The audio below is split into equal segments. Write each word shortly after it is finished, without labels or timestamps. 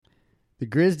The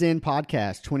Grizz Den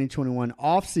Podcast 2021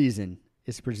 offseason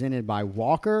is presented by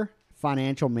Walker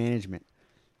Financial Management.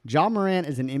 Ja Morant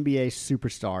is an NBA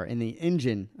superstar and the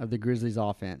engine of the Grizzlies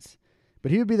offense.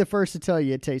 But he would be the first to tell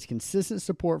you it takes consistent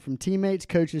support from teammates,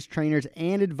 coaches, trainers,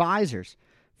 and advisors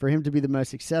for him to be the most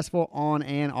successful on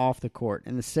and off the court.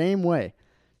 In the same way,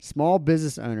 small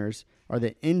business owners are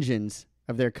the engines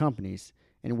of their companies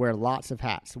and wear lots of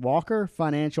hats. Walker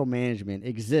Financial Management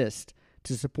exists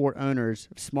to support owners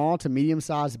of small to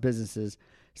medium-sized businesses,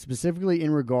 specifically in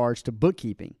regards to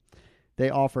bookkeeping. They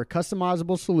offer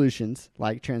customizable solutions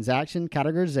like transaction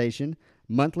categorization,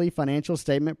 monthly financial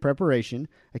statement preparation,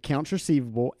 accounts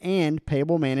receivable, and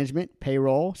payable management,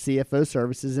 payroll, CFO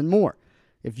services, and more.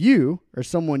 If you or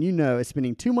someone you know is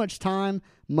spending too much time,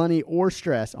 money, or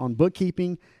stress on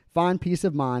bookkeeping, find peace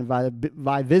of mind by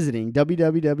visiting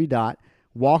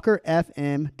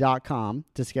www.walkerfm.com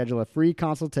to schedule a free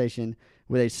consultation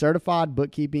with a certified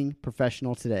bookkeeping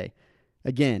professional today.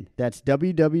 Again, that's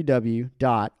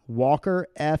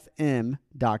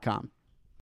www.walkerfm.com.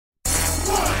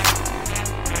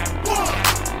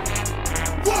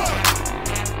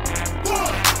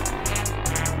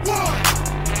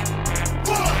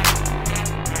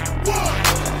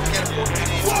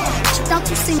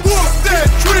 Walk that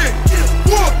trick,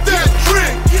 walk that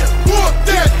trick, walk that trick, walk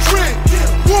that trick,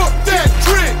 walk that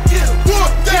trick,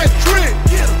 walk that trick,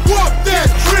 walk that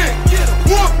trick,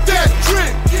 walk that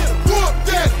trick, walk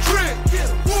that trick,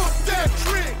 walk that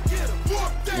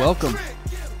trick. Welcome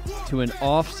to an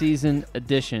off-season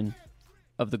edition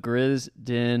of the Grizz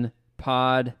Den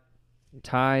Pod.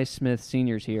 Ty Smith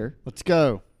Sr.'s here. Let's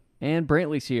go. And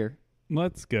Brantley's here.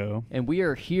 Let's go. And we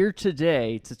are here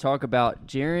today to talk about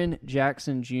Jaren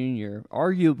Jackson Jr.,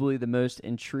 arguably the most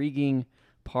intriguing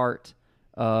part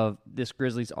of this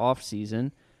Grizzlies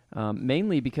offseason,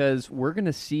 mainly because we're going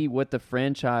to see what the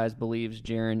franchise believes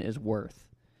Jaren is worth.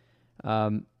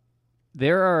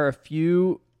 There are a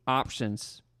few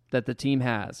options that the team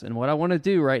has, and what I want to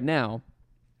do right now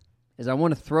is I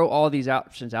want to throw all these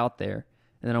options out there,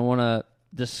 and then I want to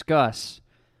discuss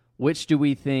which do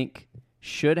we think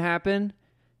should happen,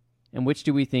 and which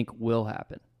do we think will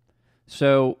happen.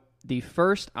 So the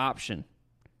first option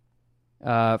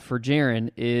for Jaren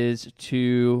is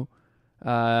to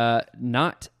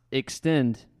not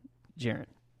extend Jaren,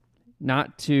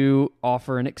 not to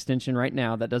offer an extension right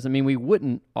now. That doesn't mean we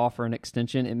wouldn't offer an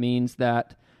extension. It means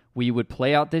that we would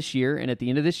play out this year, and at the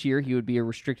end of this year, he would be a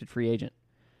restricted free agent.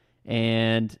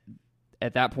 And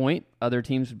at that point, other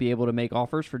teams would be able to make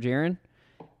offers for Jaren,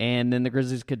 and then the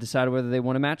Grizzlies could decide whether they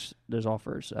want to match those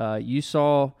offers. You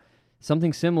saw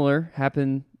something similar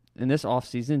happen in this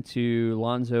offseason to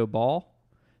Lonzo Ball.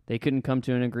 They couldn't come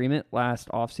to an agreement last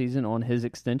offseason on his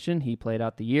extension. He played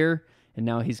out the year, and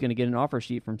now he's going to get an offer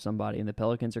sheet from somebody, and the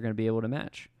Pelicans are going to be able to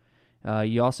match.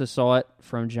 You also saw it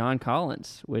from John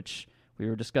Collins, which we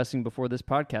were discussing before this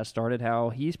podcast started, how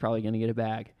he's probably going to get a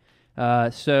bag.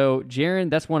 So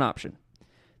Jaren, that's one option.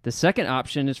 The second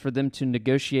option is for them to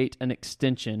negotiate an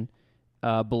extension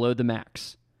below the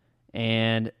max,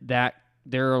 and that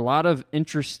there are a lot of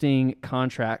interesting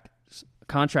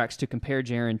contracts to compare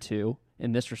Jaren to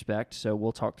in this respect. So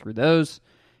we'll talk through those,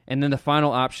 and then the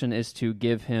final option is to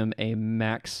give him a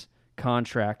max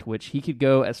contract, which he could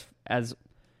go as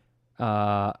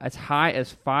high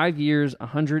as 5 years,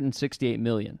 $168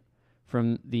 million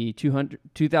from the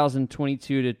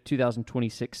 2022 to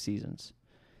 2026 seasons.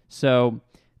 So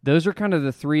those are kind of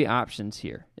the three options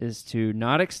here, is to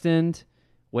not extend,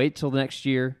 wait till next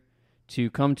year, to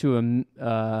come to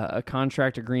a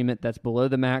contract agreement that's below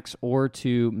the max, or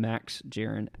to max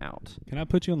Jaren out. Can I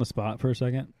put you on the spot for a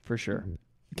second? For sure.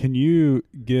 Can you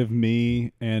give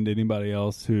me and anybody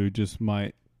else who just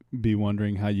might be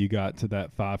wondering how you got to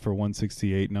that 5 for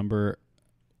 168 number,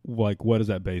 like what is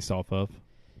that based off of?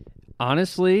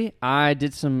 Honestly, I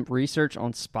did some research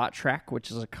on Spot Track,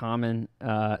 which is a common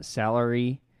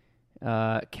salary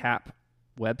cap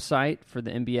website for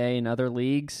the NBA and other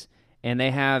leagues, and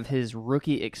they have his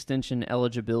rookie extension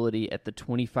eligibility at the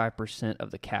 25%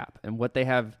 of the cap. And what they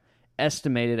have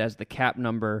estimated as the cap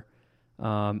number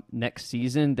next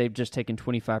season, they've just taken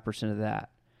 25% of that.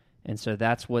 And so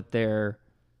that's what their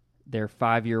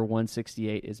 5-year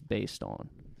 168 is based on.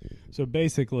 So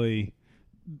basically,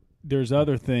 there's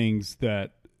other things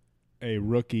that a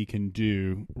rookie can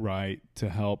do, right, to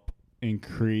help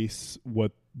increase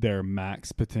what their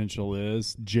max potential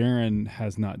is. Jaren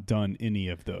has not done any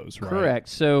of those, right? Correct.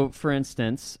 So, for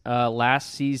instance,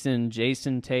 last season,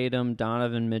 Jason Tatum,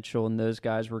 Donovan Mitchell, and those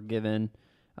guys were given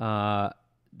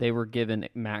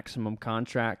maximum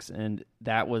contracts, and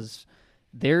that was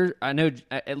I know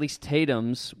at least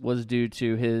Tatum's was due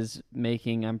to his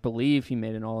making. I believe he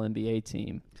made an All NBA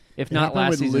team. If It not happened last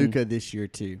with season, Luka this year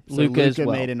too. So Luka as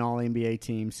well. made an All NBA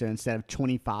team. So instead of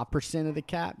 25% of the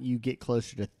cap, you get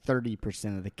closer to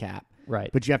 30% of the cap. right?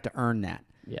 But you have to earn that.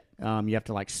 Yeah. You have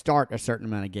to like start a certain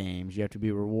amount of games. You have to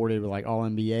be rewarded with like All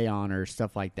NBA honors,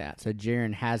 stuff like that. So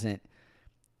Jaren hasn't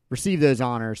received those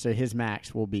honors, so his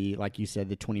max will be, like you said,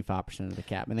 the 25% of the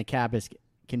cap, and the cap is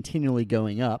continually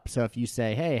going up. So if you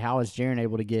say, "Hey, how is Jaren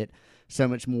able to get so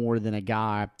much more than a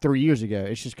guy 3 years ago?"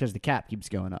 It's just because the cap keeps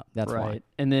going up. That's right. why.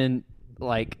 And then,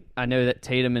 like, I know that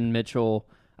Tatum and Mitchell,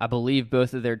 I believe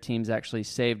both of their teams actually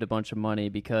saved a bunch of money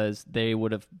because they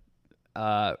would have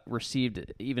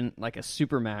received even like a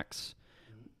supermax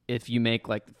if you make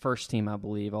like the first team. I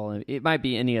believe it might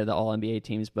be any of the All NBA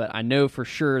teams, but I know for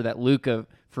sure that Luka,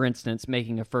 for instance,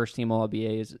 making a first team All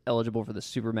NBA is eligible for the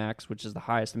supermax, which is the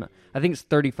highest amount. I think it's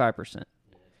 35%.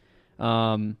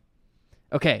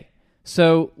 Okay,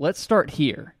 so let's start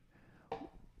here.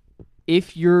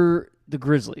 If you're the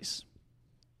Grizzlies,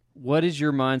 what is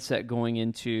your mindset going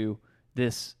into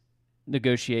this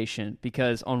negotiation?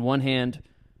 Because on one hand,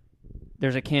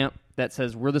 there's a camp that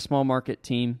says we're the small market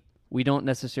team. We don't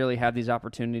necessarily have these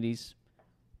opportunities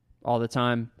all the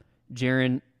time.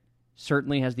 Jaren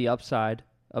certainly has the upside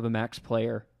of a max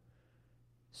player,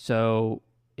 so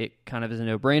it kind of is a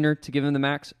no-brainer to give him the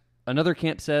max. Another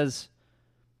camp says,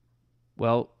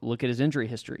 well, look at his injury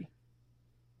history.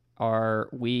 Are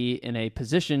we in a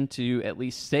position to at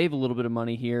least save a little bit of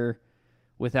money here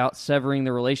without severing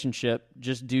the relationship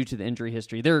just due to the injury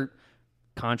history? Their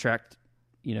contract,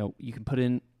 you can put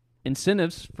in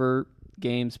incentives for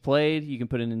games played. You can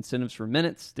put in incentives for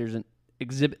minutes. There's an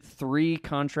Exhibit 3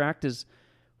 contract is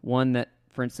one that,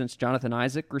 for instance, Jonathan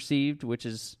Isaac received, which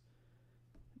is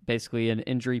basically an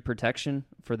injury protection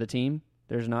for the team.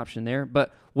 There's an option there.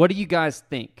 But what do you guys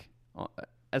think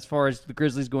as far as the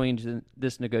Grizzlies going into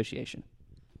this negotiation?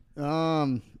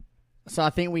 So I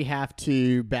think we have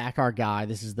to back our guy.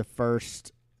 This is the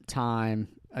first time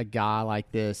a guy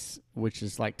like this, which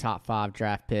is like top 5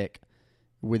 draft pick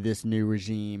with this new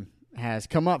regime, has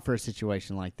come up for a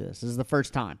situation like this. This is the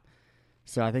first time.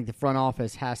 So I think the front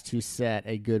office has to set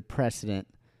a good precedent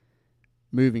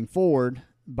moving forward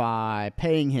by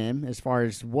paying him. As far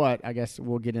as what, I guess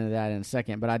we'll get into that in a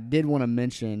second. But I did want to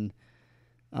mention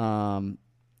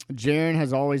Jaren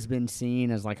has always been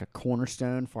seen as like a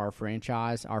cornerstone for our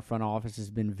franchise. Our front office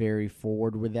has been very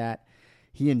forward with that.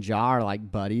 He and Ja are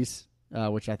like buddies,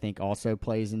 which I think also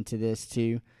plays into this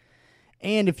too.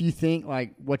 And if you think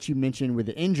like what you mentioned with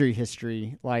the injury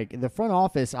history, like the front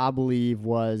office, I believe,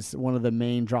 was one of the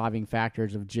main driving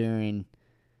factors of Jaren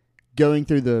going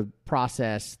through the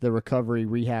process, the recovery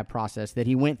rehab process that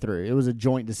he went through. It was a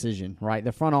joint decision, right?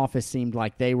 The front office seemed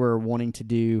like they were wanting to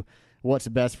do what's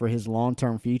best for his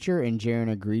long-term future, and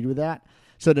Jaren agreed with that.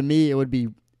 So to me, it would be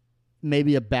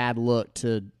maybe a bad look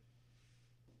to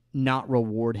not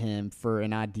reward him for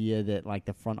an idea that like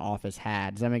the front office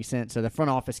had. Does that make sense? So the front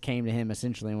office came to him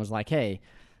essentially and was like, hey,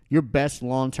 your best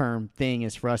long-term thing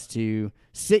is for us to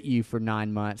sit you for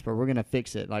 9 months, but we're going to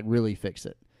fix it, like really fix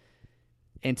it.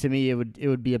 And to me, it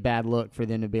would be a bad look for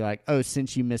them to be like, oh,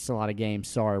 since you missed a lot of games,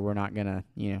 sorry, we're not going to,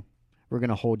 we're going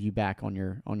to hold you back on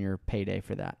your payday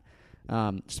for that.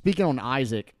 Speaking on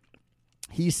Isaac,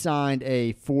 he signed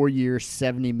a 4-year,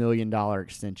 $70 million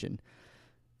extension.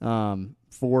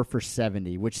 4 for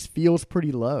 70, which feels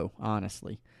pretty low,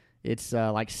 honestly. It's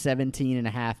like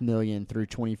 $17.5 million through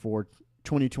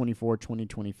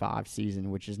 2024-2025 season,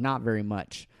 which is not very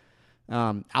much.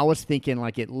 I was thinking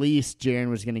like at least Jaren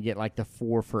was going to get like the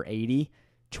 4 for 80,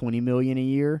 $20 million a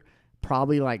year,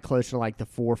 probably like closer to like the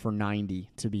 4 for 90,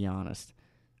 to be honest.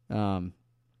 I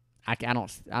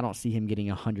don't see him getting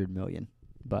 $100 million,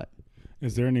 but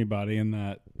is there anybody in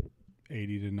that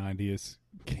 80 to 90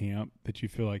 camp that you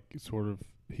feel like sort of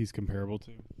he's comparable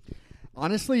to?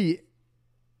 Honestly,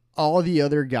 all the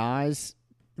other guys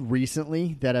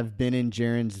recently that have been in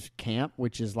Jaren's camp,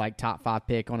 which is like top 5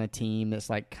 pick on a team that's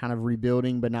like kind of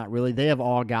rebuilding but not really, they have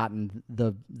all gotten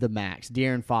the max.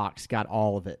 De'Aaron Fox got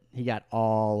all of it. He got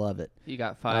all of it. He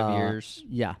got 5 years.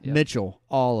 Yeah. Yep. Mitchell,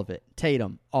 all of it.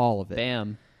 Tatum, all of it.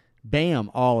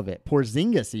 Bam, all of it.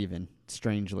 Porzingis even,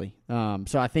 strangely. So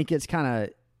I think it's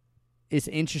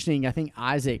interesting. I think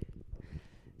Isaac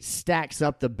stacks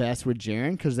up the best with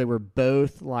Jaren because they were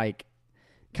both like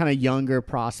kind of younger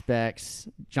prospects.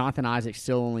 Jonathan Isaac's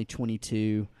still only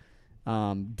 22.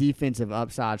 Defensive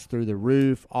upsides through the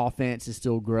roof. Offense is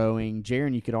still growing.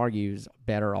 Jaren, you could argue, is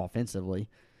better offensively.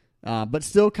 But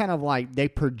still kind of like they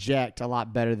project a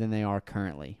lot better than they are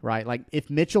currently, right? Like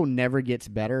if Mitchell never gets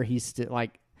better, he's still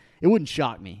like, it wouldn't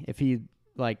shock me if he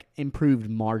like improved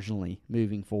marginally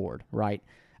moving forward, right?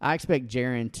 I expect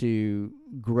Jaren to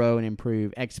grow and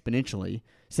improve exponentially.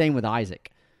 Same with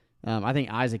Isaac. I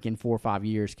think Isaac in 4 or 5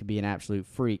 years could be an absolute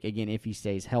freak, again, if he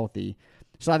stays healthy.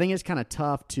 So I think it's kind of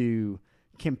tough to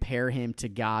compare him to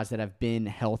guys that have been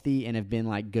healthy and have been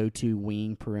like go-to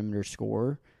wing perimeter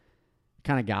scorer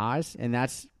kind of guys. And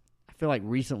that's, I feel like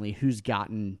recently, who's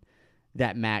gotten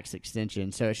that max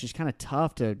extension. So it's just kind of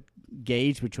tough to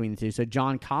gauge between the two. So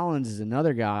John Collins is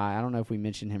another guy. I don't know if we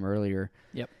mentioned him earlier.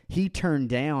 Yep. He turned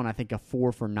down, I think, a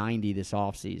 4 for 90 this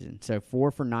offseason. So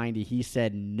 4 for 90, he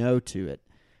said no to it.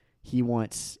 He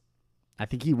wants, I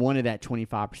think he wanted that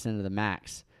 25% of the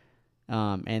max.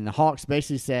 And the Hawks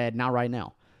basically said, not right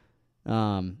now.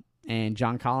 And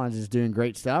John Collins is doing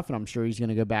great stuff, and I'm sure he's going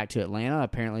to go back to Atlanta.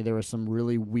 Apparently there was some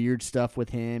really weird stuff with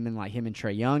him, and like him and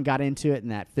Trae Young got into it in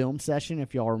that film session,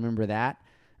 if y'all remember that,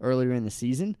 earlier in the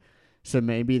season. So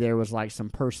maybe there was like some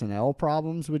personnel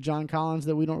problems with John Collins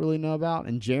that we don't really know about.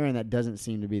 And Jaren, that doesn't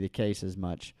seem to be the case as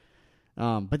much.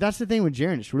 But that's the thing with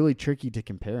Jaren. It's really tricky to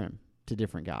compare him to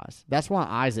different guys. That's why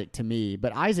Isaac, to me,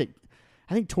 but Isaac,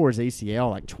 I think tore his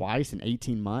ACL like twice in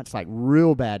 18 months, like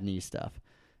real bad knee stuff.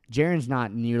 Jaren's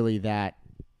not nearly that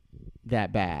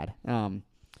bad. I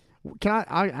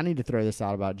need to throw this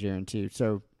out about Jaren too.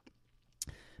 So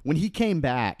when he came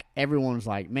back, everyone was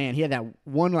like, man, he had that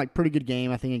one like pretty good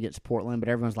game, I think, against Portland, but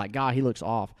everyone's like, God, he looks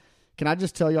off. Can I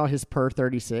just tell y'all his per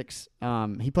 36?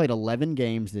 He played 11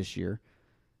 games this year.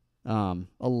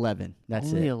 11.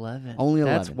 That's Only it. 11. Only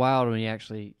 11. That's wild when you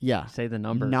actually say the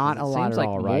number. Not a lot seems at like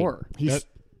all, right? more.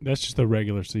 That's just the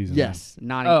regular season. Yes.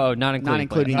 Not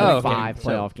including playoffs. the 5 So-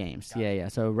 playoff games. Yeah.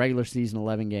 So regular season,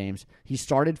 11 games. He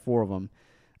started 4 of them.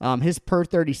 His per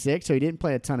 36, so he didn't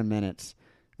play a ton of minutes.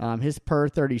 His per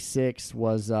 36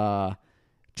 was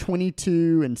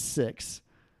 22 and 6.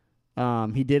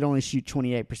 He did only shoot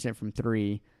 28% from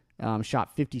 3.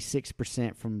 Shot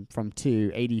 56% from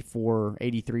 2,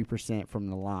 83% from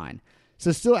the line.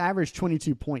 So still averaged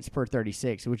 22 points per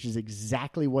 36, which is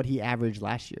exactly what he averaged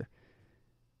last year.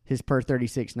 His per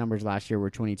 36 numbers last year were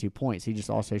 22 points. He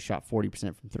just also shot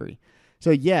 40% from 3.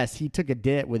 So, yes, he took a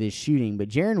dip with his shooting, but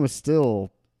Jaren was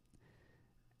still,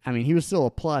 he was still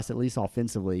a plus, at least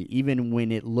offensively, even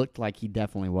when it looked like he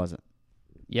definitely wasn't.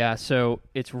 Yeah, so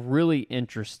it's really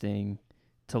interesting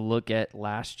to look at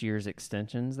last year's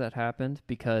extensions that happened,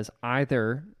 because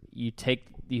either you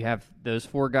have those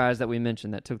 4 guys that we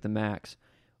mentioned that took the max,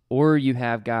 or you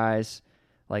have guys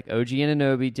like OG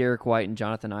Anunoby, Derek White, and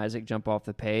Jonathan Isaac jump off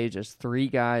the page as 3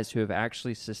 guys who have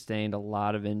actually sustained a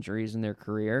lot of injuries in their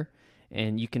career.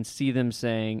 And you can see them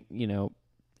saying,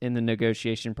 in the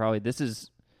negotiation, probably this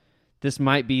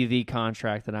might be the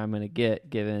contract that I'm going to get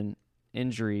given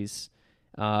injuries.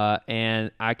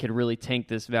 And I could really tank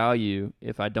this value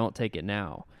if I don't take it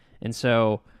now. And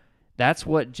so that's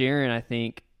what Jaren, I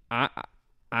think,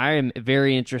 I am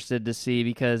very interested to see,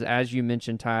 because as you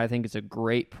mentioned, Ty, I think it's a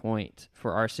great point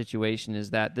for our situation,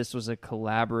 is that this was a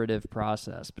collaborative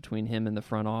process between him and the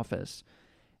front office.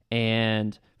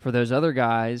 And for those other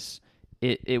guys,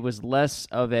 it was less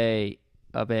of a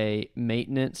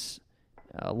maintenance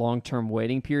long-term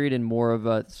waiting period, and more of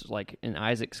a, like in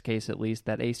Isaac's case at least,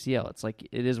 that ACL. It's like,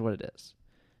 it is what it is.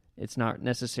 It's not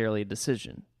necessarily a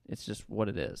decision. It's just what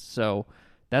it is. So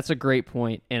that's a great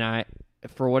point. And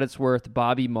for what it's worth,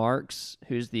 Bobby Marks,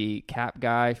 who's the cap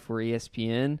guy for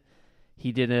ESPN,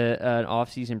 he did an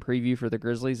offseason preview for the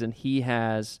Grizzlies, and he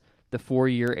has the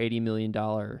 4-year, $80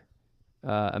 million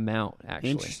amount, actually.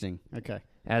 Interesting. Okay.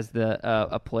 As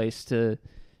a place to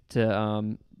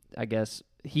I guess,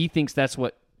 he thinks that's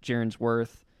what Jaren's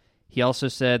worth. He also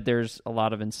said there's a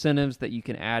lot of incentives that you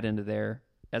can add into there,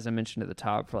 as I mentioned at the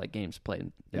top, for like games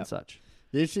played and such.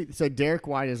 So Derek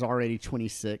White is already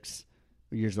 26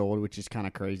 years old, which is kind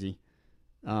of crazy.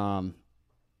 But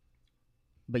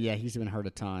yeah, he's been hurt a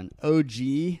ton. OG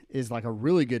is like a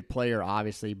really good player,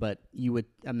 obviously, but you would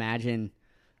imagine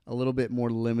a little bit more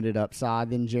limited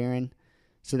upside than Jaren.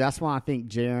 So that's why I think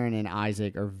Jaren and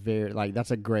Isaac are that's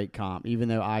a great comp, even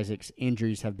though Isaac's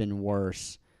injuries have been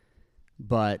worse.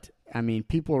 But,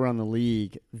 people around the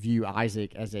league view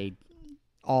Isaac as a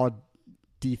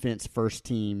all-defense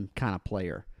first-team kind of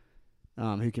player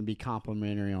who can be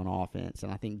complementary on offense.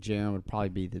 And I think Jaren would probably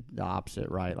be the opposite,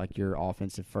 right? Like your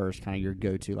offensive first, kind of your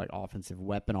go-to, like offensive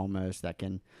weapon almost that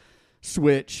can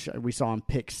switch. We saw him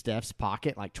pick Steph's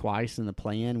pocket like twice in the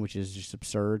play-in, which is just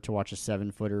absurd to watch a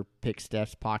 7-footer pick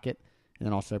Steph's pocket and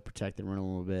then also protect the rim a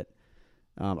little bit.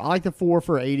 I like the 4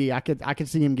 for 80. I could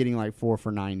see him getting like 4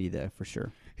 for 90 though, for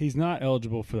sure. He's not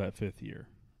eligible for that 5th year,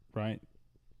 right?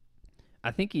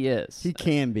 I think he is. He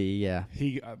can be, yeah.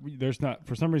 There's not,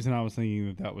 for some reason I was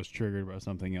thinking that was triggered by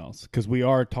something else, because we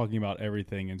are talking about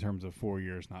everything in terms of 4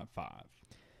 years, not 5.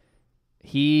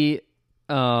 He,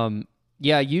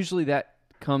 usually that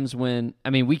comes when,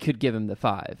 we could give him the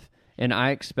 5, and I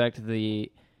expect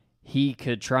he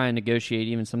could try and negotiate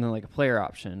even something like a player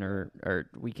option,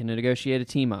 or we can negotiate a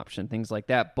team option, things like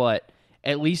that. But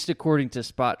at least according to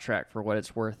Spot Track, for what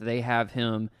it's worth, they have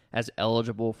him as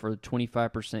eligible for the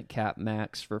 25% cap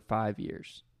max for 5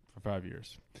 years. For 5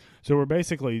 years. So we're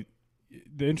basically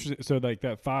like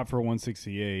that 5 for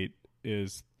 168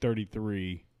 is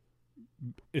 33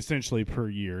 essentially per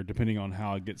year, depending on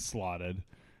how it gets slotted.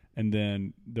 And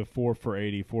then the 4 for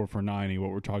 80, 4 for 90,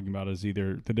 what we're talking about is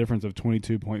either the difference of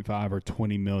 22.5 or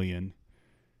 20 million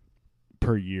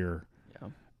per year.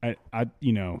 Yeah.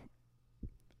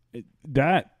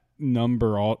 That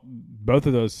number, both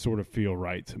of those sort of feel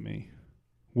right to me,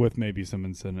 with maybe some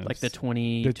incentives. Like the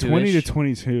 20 to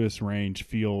 22ish range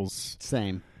feels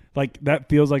same. Like that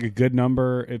feels like a good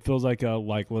number. It feels like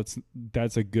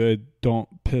that's a good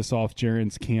don't piss off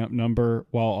Jaren's camp number,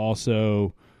 while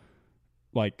also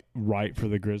like right for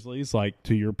the Grizzlies. Like,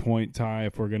 to your point, Ty,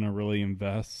 if we're going to really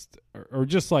invest or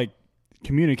just like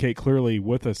communicate clearly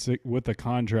with a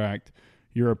contract,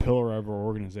 you're a pillar of our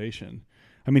organization.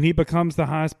 He becomes the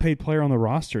highest paid player on the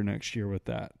roster next year with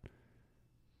that,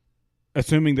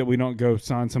 assuming that we don't go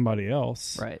sign somebody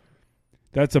else. Right.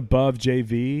 That's above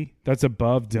JV. That's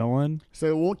above Dylan. So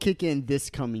it won't kick in this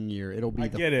coming year. It'll be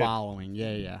the following.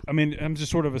 Yeah. I'm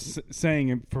just sort of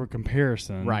saying for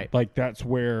comparison. Right. Like, that's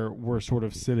where we're sort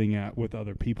of sitting at with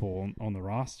other people on the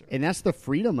roster. And that's the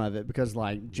freedom of it, because,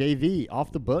 like, JV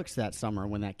off the books that summer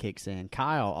when that kicks in.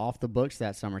 Kyle off the books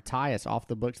that summer. Tyus off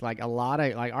the books. Like, a lot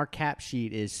of, like, our cap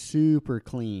sheet is super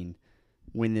clean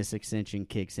when this extension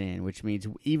kicks in, which means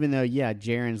even though,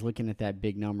 Jaren's looking at that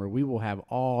big number, we will have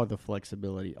all the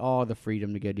flexibility, all the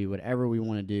freedom to go do whatever we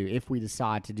want to do if we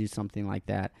decide to do something like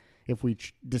that, if we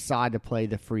decide to play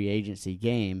the free agency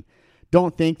game.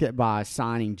 Don't think that by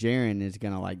signing Jaren is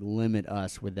going to, like, limit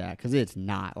us with that, because it's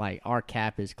not. Like, our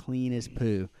cap is clean as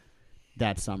poo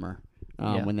that summer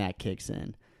when that kicks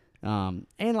in. And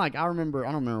like, I don't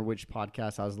remember which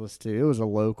podcast I was listening to. It was a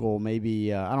local,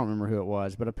 maybe, I don't remember who it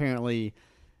was, but apparently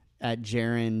at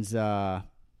Jaren's,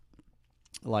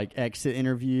 like, exit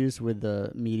interviews with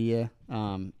the media,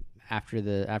 after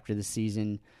the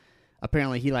season,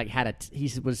 apparently he like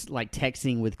he was like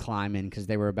texting with Kleiman because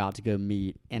they were about to go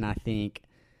meet. And I think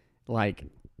like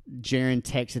Jaren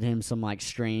texted him some like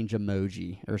strange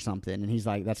emoji or something, and he's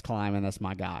like, that's Kleiman, that's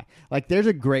my guy. Like, there's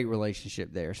a great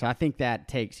relationship there. So I think that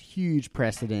takes huge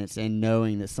precedence in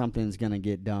knowing that something's going to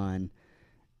get done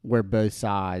where both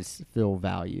sides feel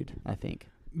valued, I think.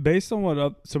 Based on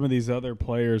what some of these other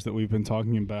players that we've been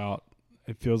talking about,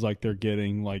 it feels like they're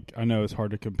getting, like, I know it's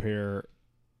hard to compare,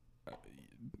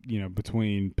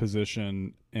 between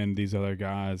position and these other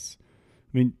guys.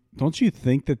 I mean, don't you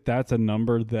think that that's a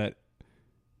number that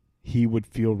he would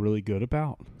feel really good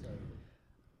about?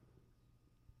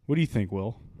 What do you think,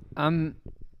 Will? I'm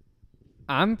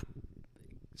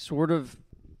sort of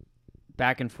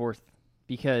back and forth,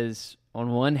 because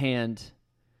on one hand,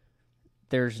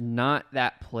 there's not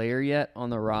that player yet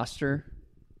on the roster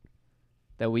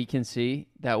that we can see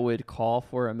that would call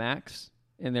for a max,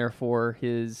 and therefore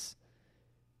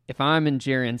if I'm in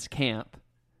Jaren's camp,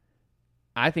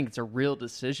 I think it's a real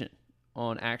decision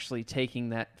on actually taking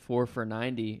that 4 for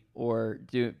 90 or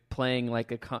playing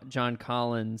like a John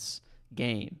Collins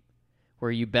game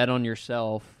where you bet on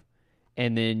yourself,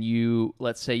 and then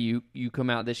let's say you come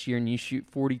out this year and you shoot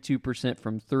 42%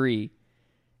 from 3.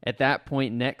 At that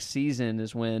point next season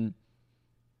is when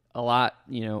a lot,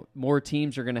 more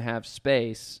teams are going to have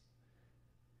space.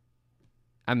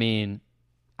 I mean,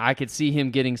 I could see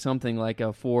him getting something like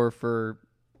a 4 for,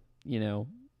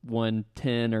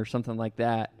 110 or something like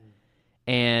that.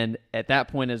 And at that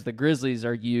point, as the Grizzlies,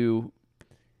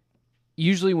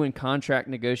 usually when contract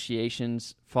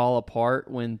negotiations fall apart,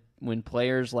 when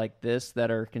players like this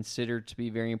that are considered to be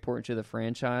very important to the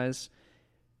franchise,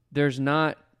 it's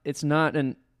not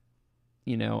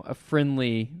a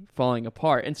friendly falling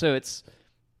apart. And so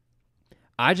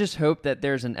I just hope that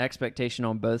there's an expectation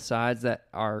on both sides that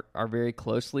are very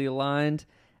closely aligned.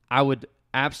 I would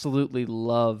absolutely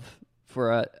love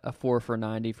for a 4 for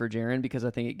 90 for Jaren, because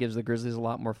I think it gives the Grizzlies a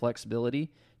lot more flexibility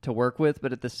to work with.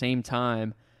 But at the same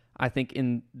time, I think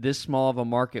in this small of a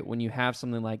market, when you have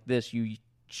something like this, you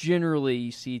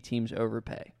generally see teams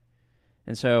overpay.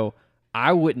 And so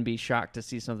I wouldn't be shocked to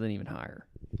see something even higher.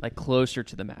 like closer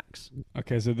to the max.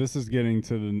 Okay, so this is getting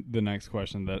to the next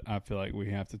question that I feel like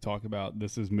we have to talk about.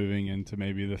 This is moving into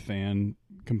maybe the fan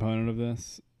component of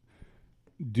this.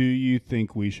 Do you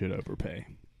think we should overpay?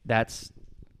 That's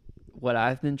what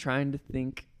I've been trying to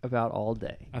think about all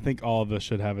day. I think all of us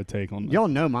should have a take on this. Y'all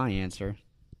know my answer.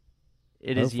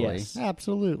 It is Hopefully. yes.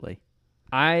 Absolutely.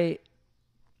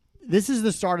 This is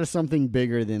the start of something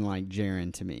bigger than like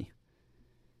Jaren to me.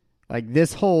 Like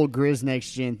this whole Grizz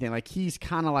Next Gen thing, like he's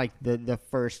kind of like the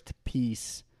first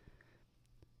piece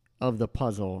of the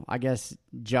puzzle. I guess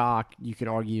Jock, you could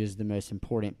argue, is the most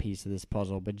important piece of this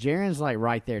puzzle, but Jaren's like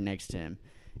right there next to him.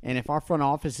 And if our front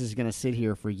office is going to sit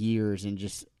here for years and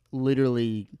just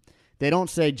literally, they don't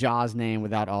say Ja's name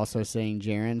without also saying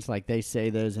Jaren's. Like they say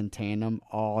those in tandem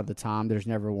all the time. There's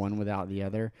never one without the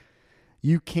other.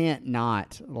 You can't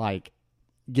not like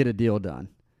get a deal done.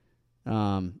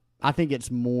 I think it's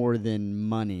more than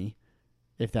money,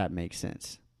 if that makes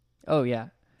sense. Oh, yeah.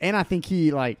 And I think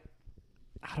he, like,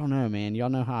 I don't know, man.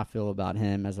 Y'all know how I feel about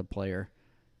him as a player.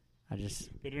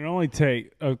 It'd only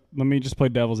take. Let me just play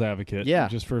devil's advocate. Yeah.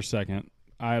 Just for a second.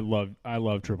 I love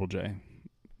Triple J.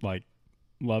 Like,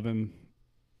 love him.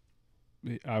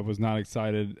 I was not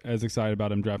as excited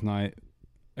about him draft night,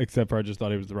 except for I just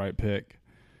thought he was the right pick.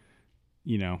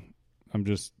 You know, I'm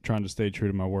just trying to stay true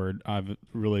to my word. I've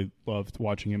really loved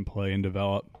watching him play and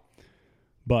develop.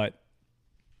 But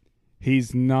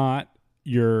he's not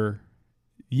your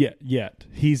yet.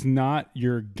 He's not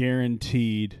your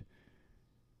guaranteed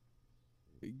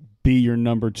be your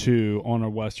number 2 on a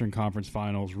Western Conference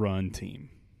Finals run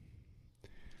team.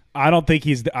 I don't think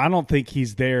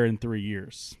he's there in 3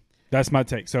 years. That's my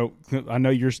take. So I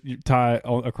know your Ty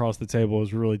across the table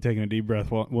is really taking a deep breath,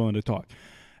 willing to talk.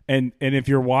 And if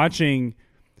you're watching,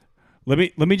 let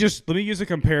me use a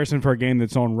comparison for a game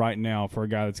that's on right now for a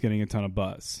guy that's getting a ton of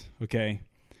buzz. Okay,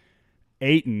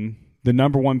 Ayton, the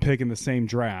number 1 pick in the same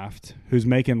draft, who's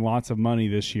making lots of money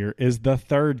this year, is the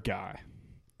 3rd guy,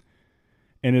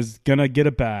 and is gonna get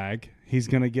a bag. He's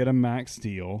gonna get a max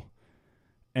deal,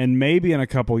 and maybe in a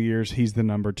couple years he's the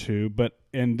number 2. But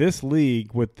in this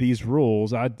league with these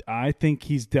rules, I think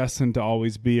he's destined to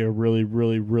always be a really,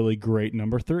 really, really great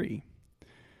number 3.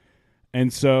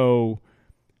 And so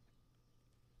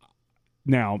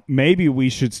now maybe we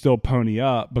should still pony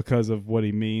up because of what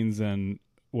he means and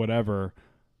whatever.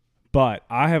 But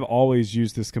I have always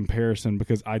used this comparison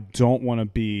because I don't want to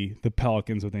be the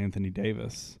Pelicans with Anthony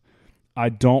Davis. I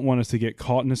don't want us to get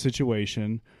caught in a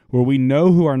situation where we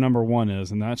know who our number 1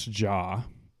 is, and that's Ja.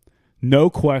 No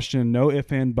question, no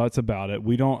ifs and buts about it.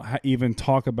 We don't even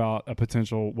talk about a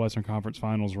potential Western Conference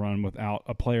Finals run without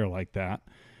a player like that.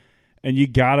 And you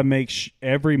got to make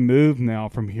every move now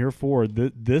from here forward.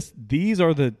 These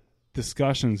are the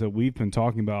discussions that we've been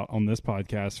talking about on this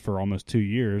podcast for almost 2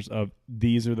 years. Of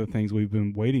these are the things we've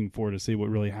been waiting for to see what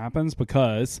really happens,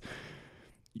 because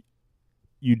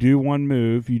you do one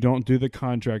move, you don't do the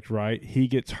contract right, he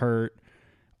gets hurt.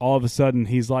 All of a sudden,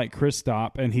 he's like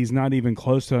Kristaps, and he's not even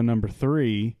close to a number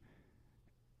 3.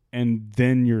 And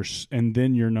then your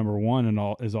number 1 and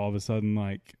all is all of a sudden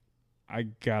like, I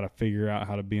got to figure out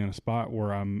how to be in a spot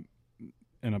where I'm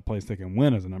in a place that can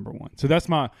win as a number 1. So that's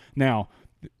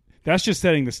that's just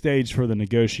setting the stage for the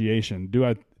negotiation.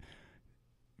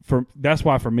 That's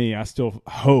why for me, I still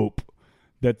hope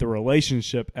that the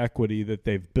relationship equity that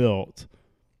they've built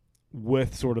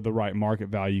with sort of the right market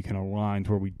value can align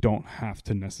to where we don't have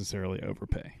to necessarily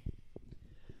overpay.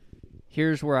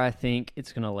 Here's where I think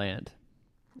it's going to land.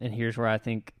 And here's where I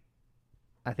think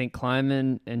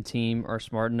Kleiman and team are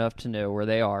smart enough to know where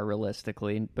they are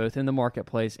realistically, both in the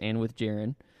marketplace and with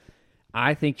Jaren.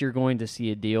 I think you're going to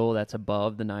see a deal that's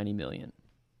above the $90 million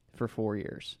for 4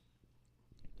 years.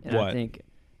 And what?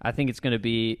 I think it's going to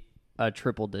be a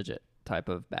triple-digit type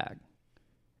of bag,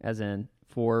 as in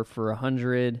for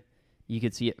 100. You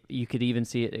could even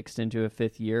see it extend to a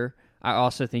 5th year. I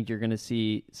also think you're going to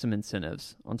see some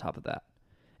incentives on top of that,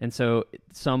 and so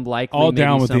some likely, all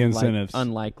down maybe with some the incentives,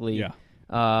 unlikely.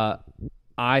 Yeah.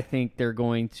 I think they're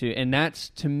going to, and that's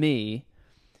to me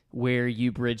where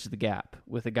you bridge the gap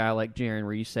with a guy like Jaren,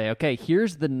 where you say, okay,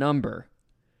 here's the number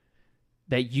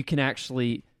that you can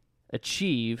actually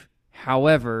achieve.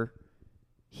 However,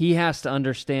 he has to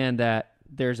understand that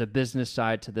there's a business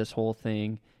side to this whole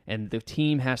thing, and the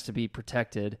team has to be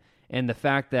protected. And the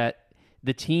fact that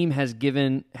the team has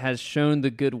shown the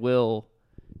goodwill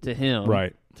to him,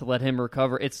 right, to let him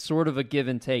recover. It's sort of a give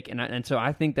and take, and so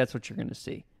I think that's what you're going to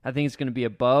see. I think it's going to be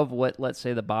above what, let's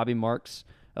say, the Bobby Marks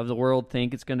of the world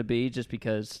think it's going to be, just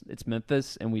because it's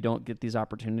Memphis and we don't get these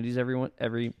opportunities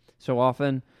every so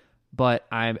often. But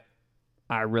I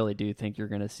really do think you're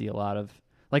going to see a lot of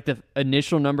Like the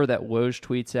initial number that Woj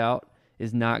tweets out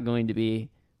is not going to be,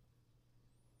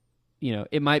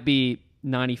 it might be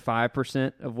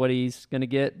 95% of what he's going to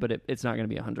get, but it's not going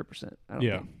to be 100%. I don't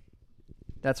think.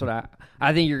 That's what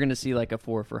I think you're going to see like a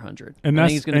 4 for 100. And I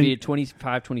think it's going to be a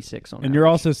 25, 26 on And average. you're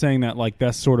also saying that like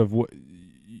that's sort of what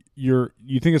you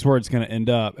think it's where it's going to end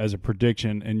up as a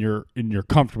prediction, and you're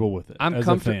comfortable with it as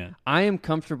a fan. I am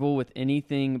comfortable with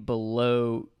anything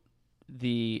below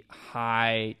the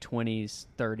high 20s,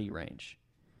 30 range.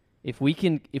 If we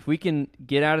can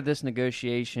get out of this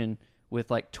negotiation with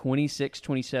like 26,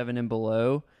 27 and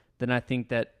below, then I think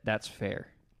that's fair.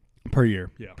 Per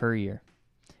year. Yeah. Per year.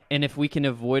 And if we can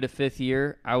avoid a 5th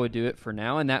year, I would do it for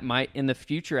now. And that might in the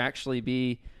future actually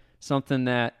be something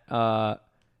that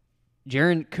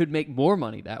Jaren could make more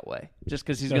money that way just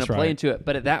because he's going to play into it.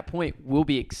 But at that point, we'll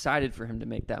be excited for him to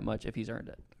make that much if he's earned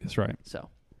it. That's right. So,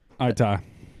 all right, Ty.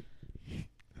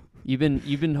 You've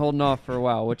been holding off for a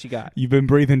while. What you got? You've been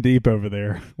breathing deep over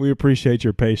there. We appreciate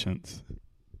your patience.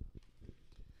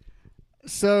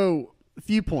 So, a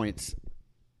few points.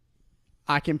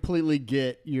 I completely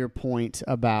get your point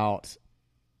about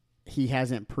he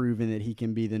hasn't proven that he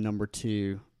can be the number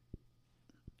 2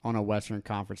 on a Western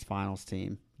Conference Finals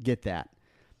team. Get that.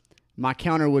 My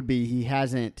counter would be he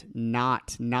hasn't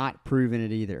not proven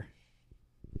it either.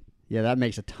 Yeah, that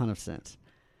makes a ton of sense.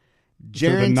 So the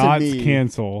Jaren knots to me,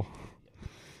 cancel.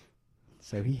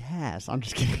 So he has. I'm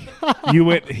just kidding.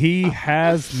 He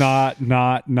has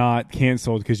not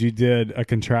canceled because you did a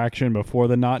contraction before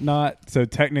the not. So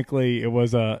technically, it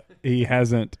was he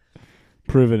hasn't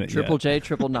proven it Triple yet. J,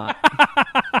 triple not.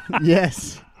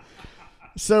 Yes.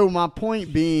 So my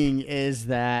point being is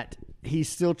that he's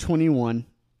still 21,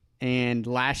 and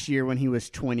last year when he was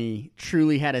 20,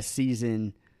 truly had a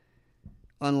season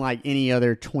unlike any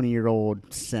other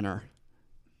 20-year-old center.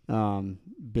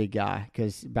 Big guy,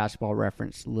 because Basketball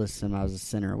Reference lists him as a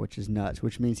center, which is nuts,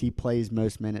 which means he plays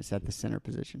most minutes at the center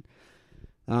position.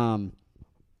 I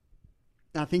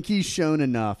think he's shown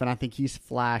enough, and I think he's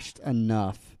flashed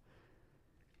enough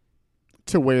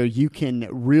to where you can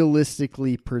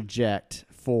realistically project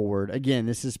forward. Again,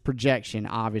 this is projection,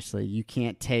 obviously. You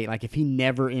can't take, like, if he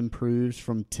never improves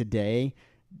from today,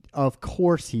 of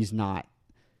course he's not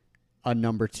a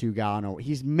number 2 guy.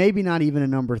 He's maybe not even a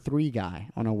number 3 guy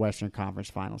on a Western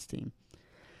Conference Finals team.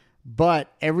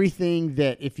 But everything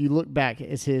that, if you look back at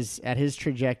his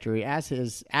trajectory,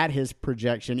 at his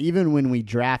projection, even when we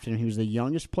drafted him, he was the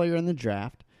youngest player in the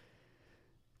draft.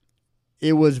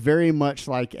 It was very much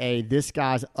like this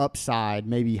guy's upside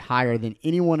may be higher than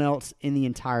anyone else in the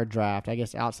entire draft. I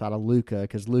guess outside of Luka,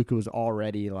 because Luka was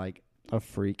already like a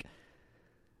freak.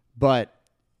 But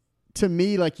to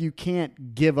me, like, you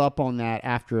can't give up on that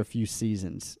after a few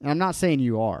seasons. And I'm not saying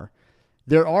you are.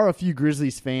 There are a few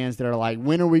Grizzlies fans that are like,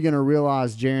 when are we going to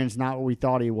realize Jaren's not what we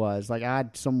thought he was? Like, I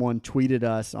had someone tweeted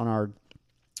us on our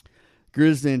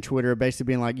Grizzly and Twitter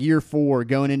basically being like, year 4,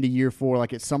 going into year 4,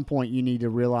 like, at some point you need to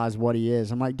realize what he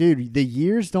is. I'm like, dude, the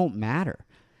years don't matter.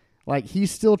 Like,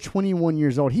 he's still 21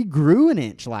 years old. He grew an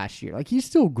inch last year. Like, he's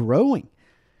still growing.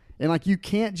 And, like, you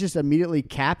can't just immediately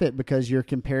cap it because you're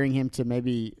comparing him to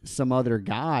maybe some other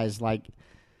guys. Like,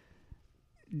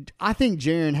 I think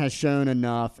Jaren has shown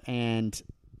enough and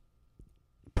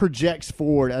projects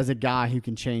forward as a guy who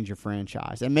can change your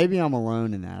franchise. And maybe I'm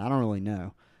alone in that. I don't really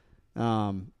know.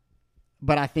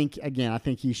 But I think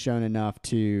he's shown enough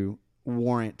to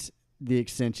warrant the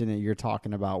extension that you're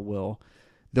talking about, Will.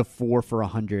 The 4 for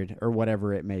 100 or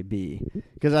whatever it may be.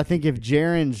 Because I think if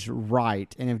Jaren's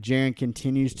right and if Jaren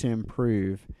continues to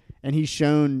improve, and he's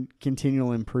shown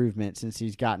continual improvement since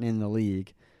he's gotten in the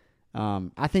league,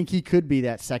 I think he could be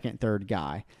that second, third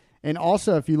guy. And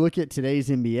also, if you look at today's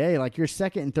NBA, like, your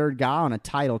second and third guy on a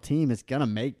title team is going to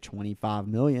make $25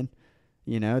 million.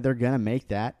 They're going to make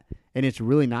that. And it's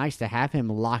really nice to have him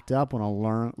locked up on a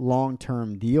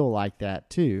long-term deal like that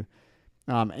too.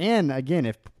 And again,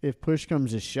 if push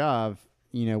comes to shove,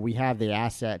 we have the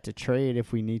asset to trade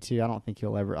if we need to. I don't think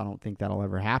that'll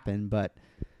ever happen. But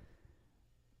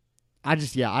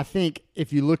I think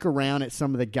if you look around at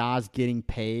some of the guys getting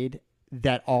paid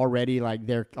that already, like,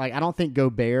 I don't think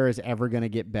Gobert is ever going to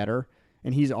get better.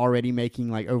 And he's already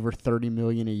making like over $30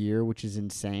 million a year, which is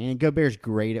insane. And Gobert's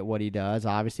great at what he does,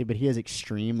 obviously, but he has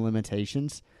extreme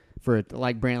limitations for,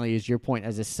 like, Brantley, is your point,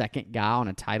 as a second guy on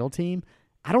a title team.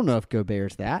 I don't know if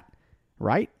Gobert's that,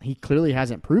 right? He clearly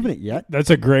hasn't proven it yet.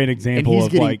 That's a great example and he's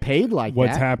of getting like paid like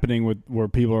what's that. happening with where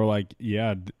people are like,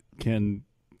 yeah,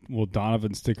 will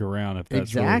Donovan stick around if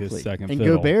that's really his second and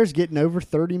fiddle? Gobert's getting over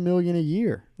 $30 million a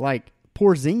year. Like,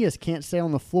 Porzingis can't stay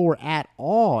on the floor at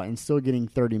all and still getting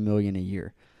 $30 million a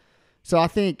year. So I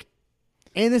think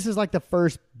And this is like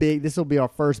this will be our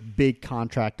first big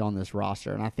contract on this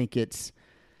roster. And I think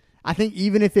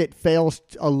even if it fails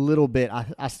a little bit,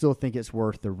 I still think it's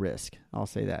worth the risk. I'll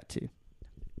say that too.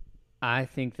 I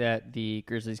think that the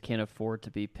Grizzlies can't afford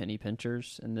to be penny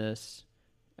pinchers in this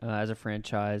as a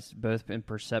franchise, both in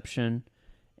perception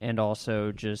and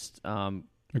also just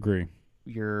Agree.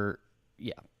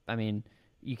 I mean,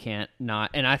 you can't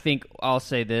not. And I think I'll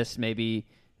say this maybe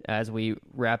as we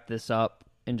wrap this up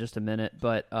in just a minute,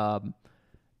 but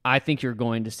I think you're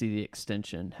going to see the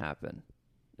extension happen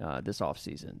this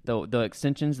offseason. The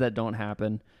extensions that don't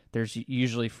happen, there's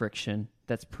usually friction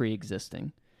that's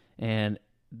pre-existing. And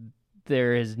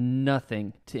there is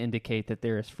nothing to indicate that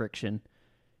there is friction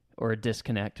or a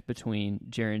disconnect between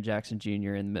Jaren Jackson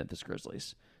Jr. and the Memphis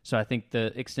Grizzlies. So I think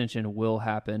the extension will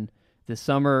happen this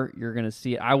summer. You're going to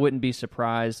see it. I wouldn't be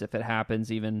surprised if it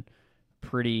happens even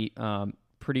pretty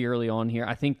early on here.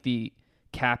 I think the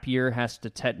cap year has to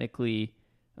technically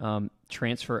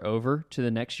transfer over to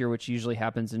the next year, which usually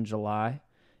happens in July.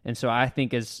 And so I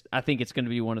think it's going to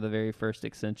be one of the very first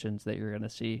extensions that you're going to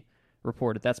see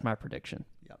reported. That's my prediction.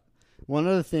 Yep. One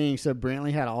other thing, so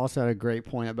Brantley had a great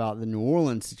point about the New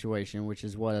Orleans situation, which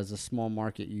is what, as a small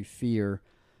market, you fear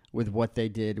with what they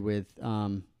did with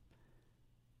Anthony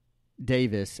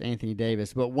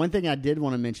Davis. But one thing I did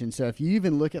want to mention, so if you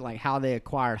even look at like how they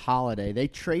acquired Holiday, they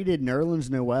traded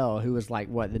Nerlens Noel, who was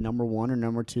like the number 1 or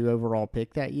number 2 overall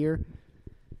pick that year,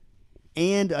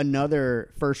 and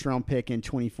another first-round pick in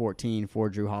 2014 for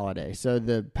Drew Holiday. So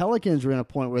the Pelicans were in a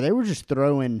point where they were just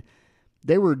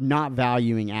they were not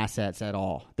valuing assets at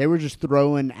all. They were just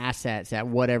throwing assets at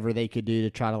whatever they could do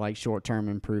to try to like short-term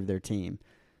improve their team.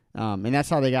 And that's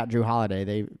how they got Drew Holiday.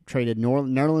 They traded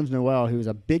Nerlens Noel, who was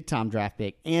a big-time draft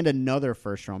pick, and another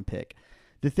first-round pick.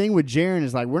 The thing with Jaren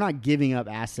is like we're not giving up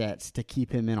assets to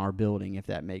keep him in our building, if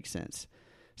that makes sense.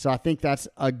 So I think that's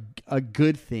a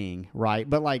good thing, right?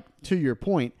 But like to your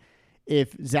point,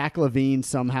 if Zach LaVine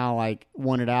somehow like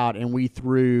won it out and we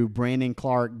threw Brandon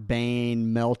Clark,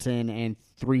 Bane, Melton, and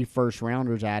 3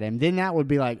 first-rounders at him, then that would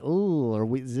be like,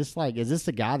 ooh, is this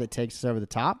the guy that takes us over the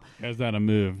top? Is that a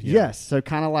move? Yeah. Yes. So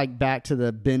kind of like back to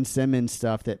the Ben Simmons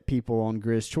stuff that people on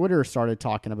Grizz Twitter started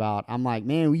talking about. I'm like,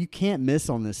 man, you can't miss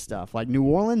on this stuff. Like New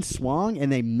Orleans swung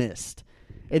and they missed.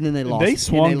 And then they lost. They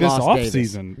swung this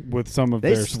offseason with some of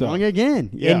their stuff. They swung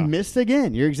again and missed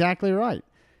again. You're exactly right.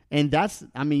 And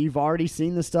you've already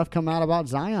seen the stuff come out about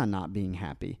Zion not being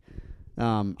happy.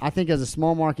 I think as a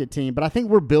small market team, but I think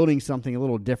we're building something a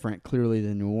little different clearly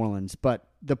than New Orleans. But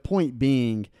the point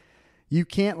being, you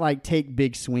can't like take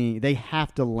big swing. They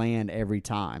have to land every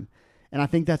time. And I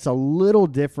think that's a little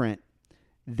different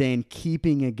than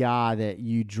keeping a guy that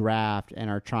you draft and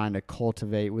are trying to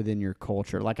cultivate within your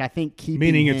culture. Like I think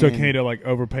keeping it's okay to like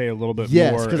overpay a little bit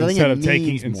more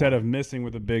instead of missing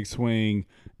with a big swing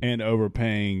and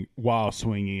overpaying while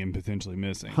swinging and potentially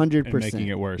missing 100% and making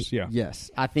it worse. Yeah.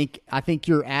 Yes. I think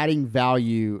you're adding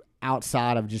value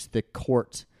outside of just the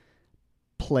court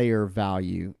player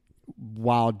value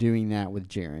while doing that with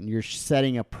Jaren. You're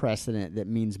setting a precedent that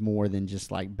means more than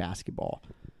just like basketball.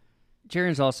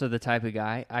 Jaren's also the type of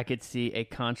guy I could see a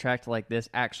contract like this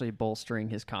actually bolstering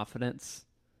his confidence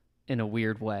in a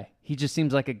weird way. He just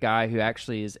seems like a guy who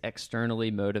actually is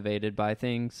externally motivated by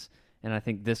things, and I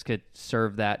think this could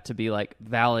serve that to be like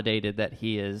validated that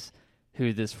he is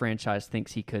who this franchise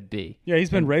thinks he could be. Yeah, he's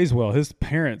been raised well. His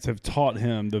parents have taught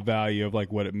him the value of like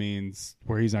what it means,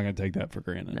 where he's not going to take that for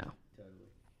granted. No.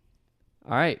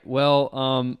 All right.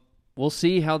 Well, we'll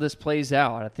see how this plays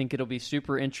out. I think it'll be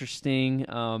super interesting.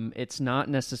 It's not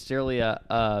necessarily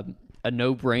a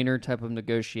no-brainer type of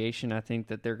negotiation. I think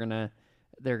that they're gonna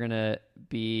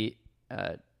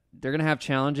have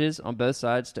challenges on both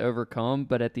sides to overcome.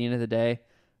 But at the end of the day,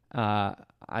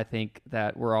 I think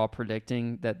that we're all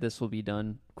predicting that this will be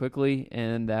done quickly,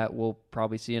 and that we'll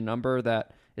probably see a number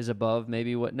that is above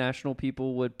maybe what national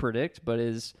people would predict, but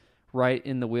is right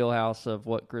in the wheelhouse of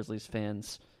what Grizzlies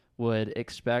fans would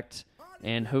expect.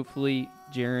 And hopefully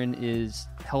Jaren is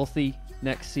healthy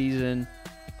next season,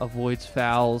 avoids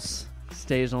fouls,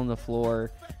 stays on the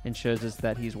floor, and shows us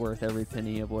that he's worth every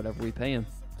penny of whatever we pay him.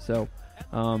 So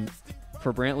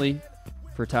for Brantley,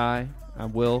 for Ty,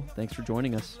 I'm Will. Thanks for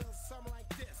joining us.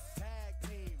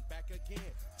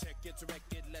 Check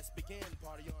it, let's begin.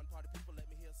 Party on, party people, let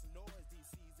me hear some noise.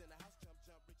 DC